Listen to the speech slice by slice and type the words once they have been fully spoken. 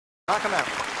Knock him out.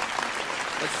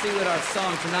 Let's see what our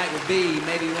song tonight will be.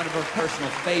 Maybe one of our personal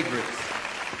favorites.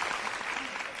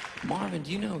 Marvin,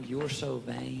 do you know You're So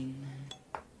Vain?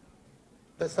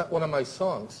 That's not one of my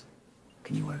songs.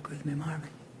 Can you work with me,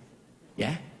 Marvin?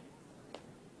 Yeah?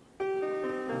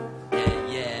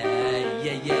 Yeah.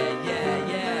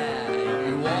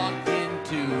 You walked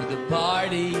into the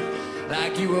party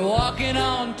like you were walking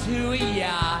onto a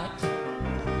yacht.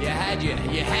 You had your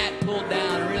hat pulled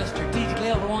down real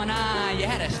strategically over one eye. You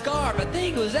had a scarf, I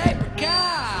think it was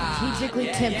apricot.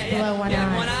 Strategically tipped below one eye. You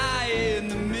had one eye in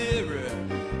the mirror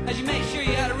as you make sure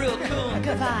you had a real cool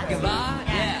Gavotte. Gavotte,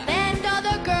 yeah. And all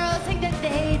the girls think that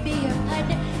they'd be your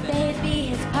partner, they'd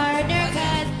be his partner,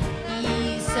 'cause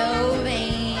he's so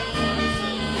vain.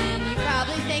 You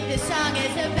probably think this song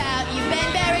is about you,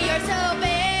 Ben Berry, you're so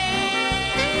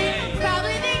vain.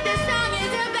 Probably think this song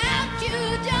is about you,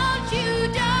 don't you?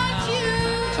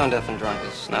 Tone deaf and drunk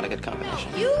is not a good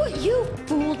combination. You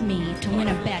fooled me to win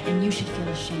a bet, and you should feel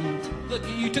ashamed. Look,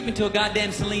 you took me to a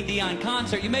goddamn Celine Dion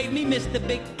concert. You made me miss the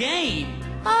big game.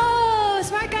 Oh,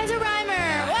 smart guy's a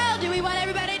rhymer. Well, do we want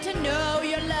everybody to know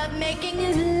your love making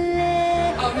is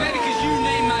lit? Oh, maybe because you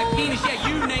named my penis. Yeah,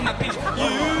 you named my penis. You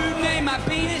named my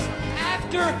penis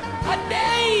after a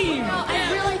dame. No,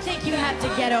 I really think you have to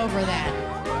get over that.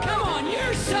 Come on,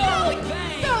 you're so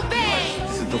vain. So vain.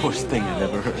 This is the worst thing I've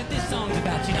ever heard. But this song's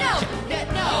about you.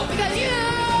 No, because you.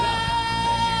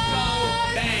 So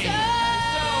vain.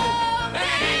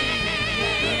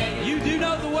 You do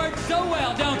know the word so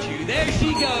well, don't you? There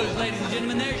she goes, ladies and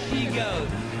gentlemen. There she goes.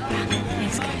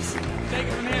 Thanks, guys. Take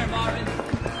it from here, Marvin.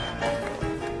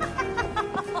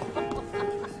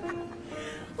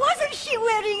 Wasn't she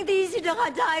wearing these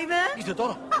diamonds?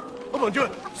 Isadora, oh mon Dieu,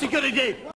 sécurité!